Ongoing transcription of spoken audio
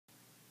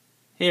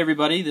Hey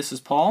everybody, this is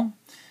Paul.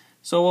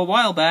 So a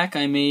while back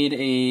I made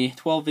a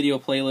 12 video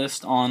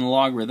playlist on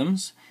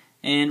logarithms,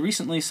 and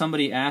recently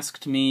somebody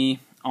asked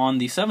me on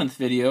the 7th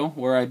video,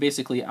 where I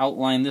basically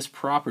outlined this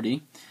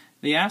property,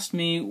 they asked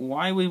me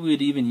why we would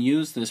even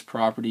use this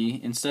property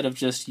instead of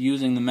just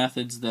using the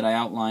methods that I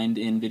outlined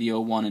in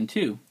video 1 and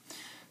 2.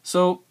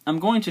 So I'm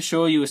going to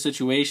show you a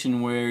situation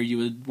where you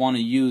would want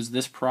to use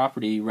this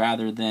property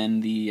rather than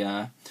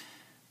the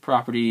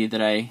property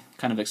that I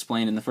kind of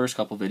explained in the first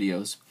couple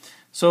videos.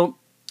 So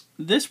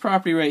this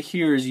property right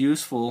here is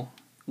useful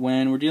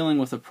when we're dealing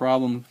with a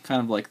problem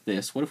kind of like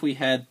this. What if we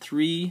had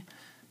 3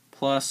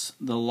 plus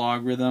the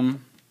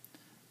logarithm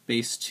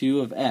base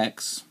 2 of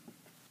x,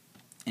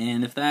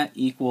 and if that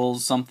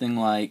equals something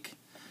like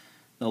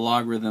the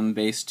logarithm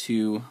base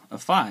 2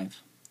 of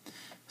 5.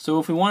 So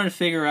if we wanted to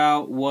figure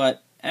out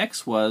what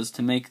x was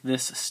to make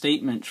this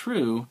statement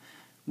true,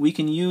 we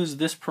can use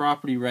this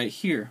property right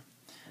here.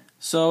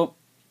 So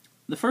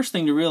the first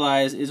thing to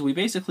realize is we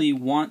basically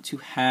want to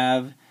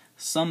have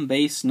some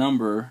base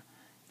number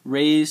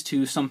raised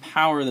to some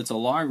power that's a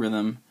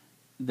logarithm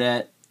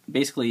that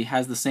basically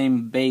has the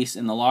same base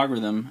in the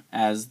logarithm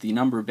as the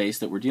number base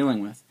that we're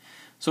dealing with.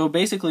 So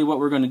basically what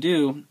we're going to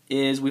do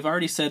is we've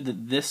already said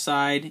that this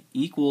side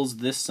equals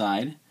this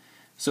side,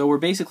 so we're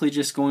basically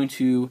just going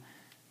to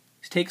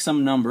take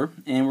some number,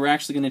 and we're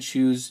actually going to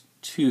choose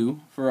 2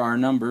 for our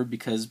number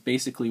because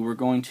basically we're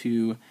going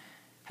to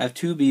have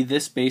 2 be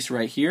this base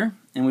right here,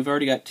 and we've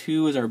already got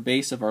 2 as our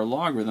base of our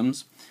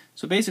logarithms.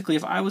 So basically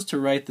if I was to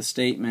write the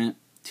statement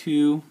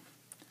 2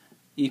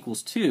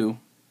 equals 2,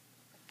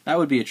 that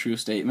would be a true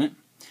statement.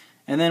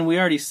 And then we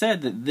already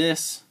said that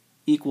this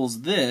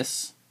equals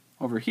this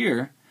over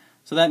here,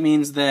 so that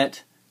means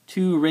that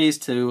 2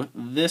 raised to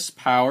this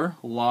power,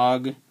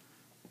 log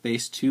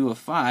base 2 of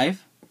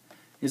 5,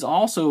 is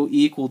also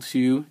equal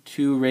to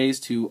 2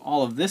 raised to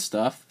all of this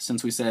stuff,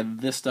 since we said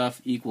this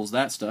stuff equals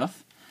that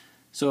stuff.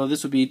 So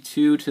this would be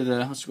 2 to the,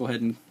 let's go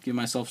ahead and give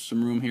myself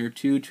some room here,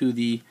 2 to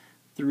the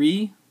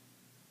 3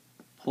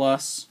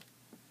 plus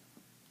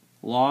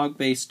log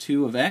base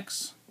 2 of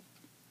x.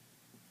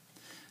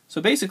 So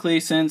basically,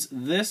 since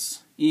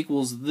this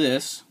equals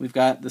this, we've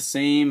got the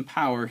same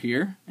power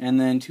here, and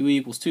then 2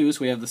 equals 2,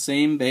 so we have the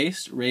same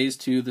base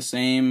raised to the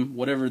same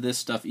whatever this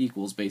stuff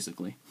equals,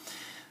 basically.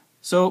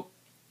 So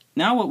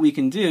now what we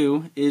can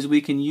do is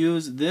we can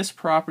use this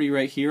property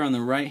right here on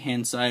the right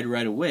hand side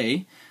right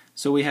away.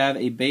 So we have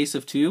a base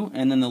of 2,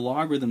 and then the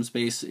logarithm's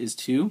base is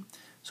 2.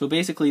 So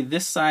basically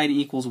this side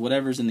equals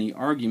whatever's in the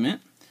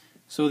argument.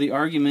 So the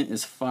argument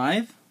is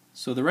 5.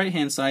 So the right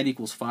hand side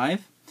equals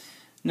 5.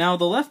 Now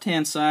the left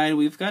hand side,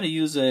 we've got to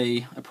use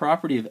a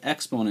property of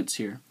exponents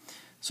here.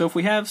 So if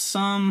we have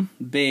some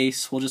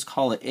base, we'll just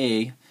call it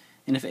a,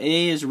 and if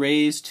a is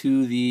raised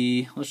to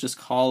the, let's just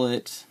call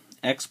it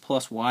x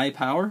plus y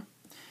power,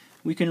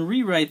 we can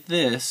rewrite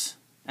this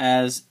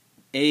as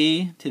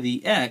a to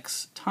the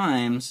x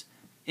times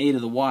a to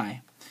the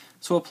y.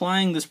 So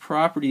applying this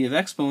property of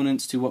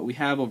exponents to what we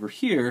have over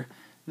here,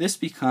 this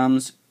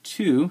becomes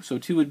 2, so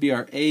 2 would be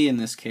our a in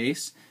this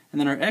case,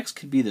 and then our x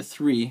could be the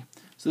 3.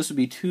 So this would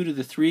be 2 to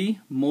the 3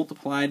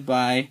 multiplied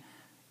by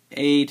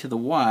a to the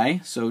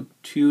y, so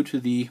 2 to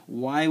the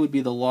y would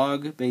be the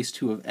log base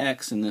 2 of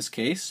x in this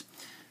case.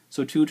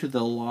 So 2 to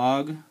the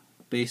log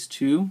base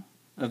 2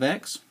 of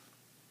x.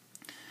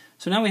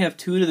 So now we have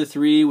 2 to the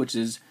 3, which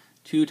is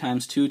 2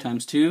 times 2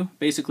 times 2,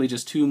 basically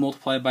just 2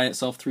 multiplied by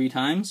itself 3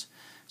 times.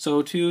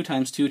 So 2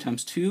 times 2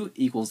 times 2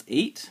 equals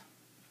 8.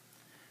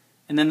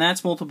 And then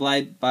that's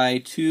multiplied by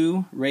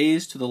 2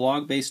 raised to the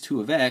log base 2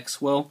 of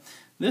x. Well,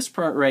 this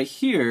part right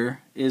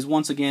here is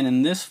once again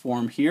in this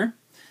form here.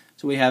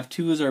 So we have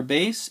 2 as our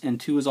base,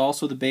 and 2 is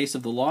also the base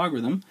of the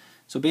logarithm.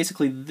 So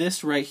basically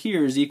this right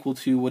here is equal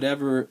to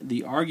whatever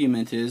the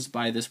argument is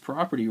by this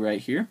property right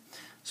here.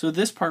 So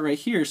this part right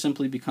here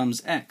simply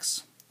becomes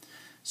x.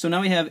 So now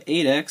we have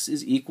 8x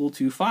is equal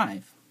to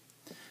 5.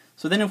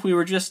 So then if we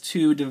were just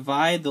to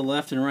divide the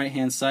left and right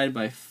hand side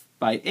by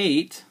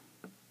 8,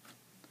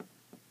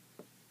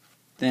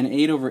 then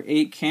 8 over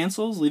 8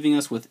 cancels, leaving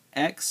us with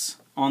x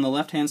on the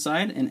left hand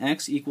side, and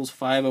x equals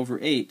 5 over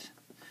 8.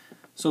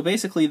 So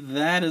basically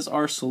that is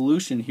our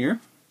solution here.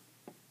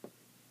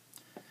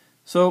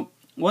 So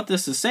what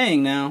this is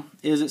saying now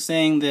is it's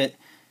saying that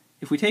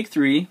if we take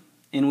 3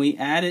 and we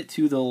add it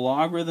to the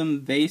logarithm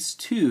base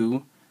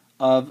 2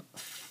 of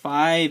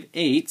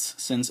 5/8,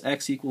 since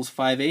x equals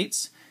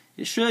 5/8,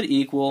 it should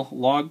equal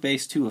log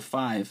base 2 of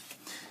 5.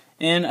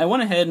 And I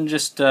went ahead and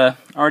just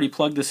already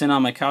plugged this in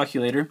on my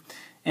calculator,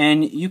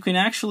 and you can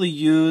actually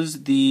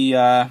use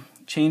the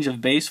change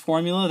of base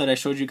formula that I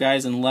showed you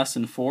guys in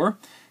lesson 4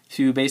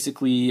 to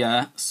basically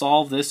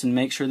solve this and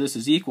make sure this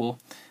is equal.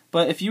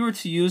 But if you were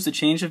to use the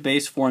change of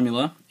base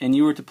formula and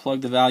you were to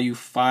plug the value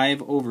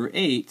 5 over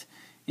 8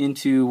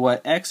 into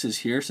what x is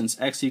here, since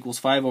x equals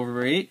 5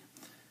 over 8,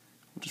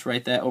 we'll just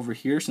write that over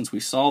here since we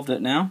solved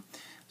it now.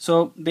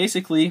 So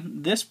basically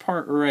this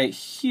part right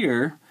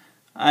here,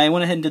 I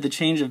went ahead and did the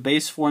change of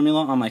base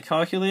formula on my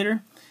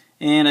calculator,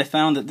 and I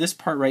found that this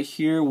part right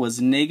here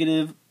was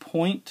negative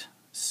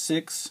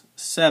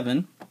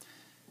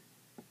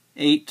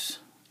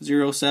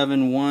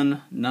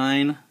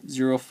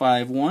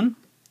 2.6780719051, and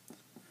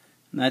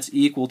that's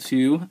equal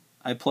to,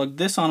 I plugged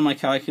this on my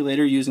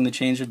calculator using the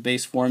change of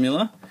base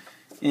formula,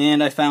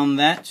 and I found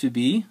that to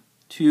be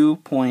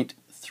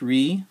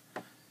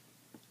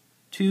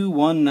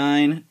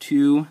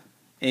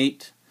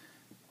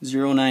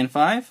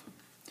 2.321928095.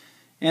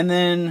 And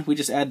then we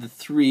just add the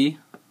 3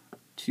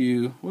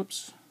 to,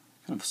 whoops,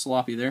 kind of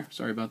sloppy there,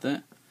 sorry about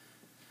that.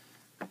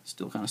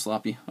 Still kind of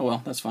sloppy. Oh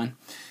well, that's fine.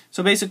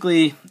 So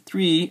basically,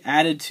 3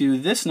 added to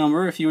this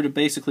number, if you were to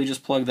basically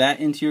just plug that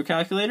into your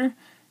calculator,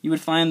 you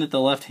would find that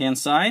the left-hand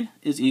side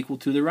is equal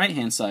to the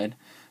right-hand side.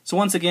 So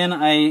once again,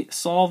 I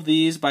solved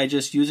these by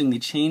just using the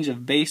change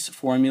of base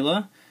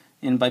formula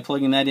and by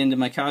plugging that into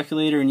my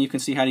calculator, and you can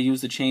see how to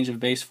use the change of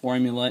base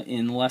formula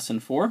in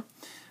Lesson 4.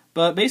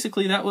 But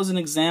basically, that was an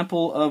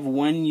example of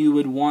when you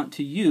would want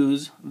to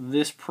use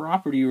this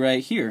property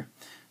right here.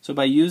 So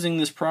by using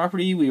this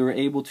property, we were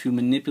able to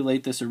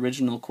manipulate this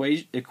original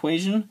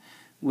equation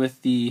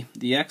with the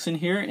x in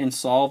here and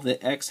solve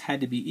that x had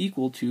to be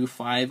equal to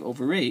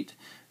 5/8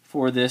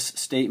 for this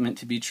statement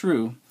to be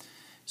true.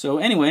 So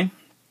anyway,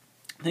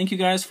 thank you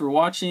guys for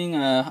watching.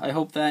 I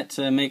hope that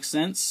makes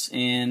sense,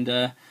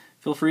 and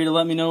feel free to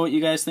let me know what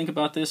you guys think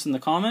about this in the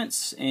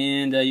comments,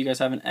 and you guys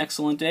have an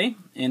excellent day,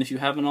 and if you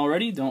haven't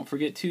already, don't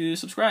forget to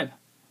subscribe.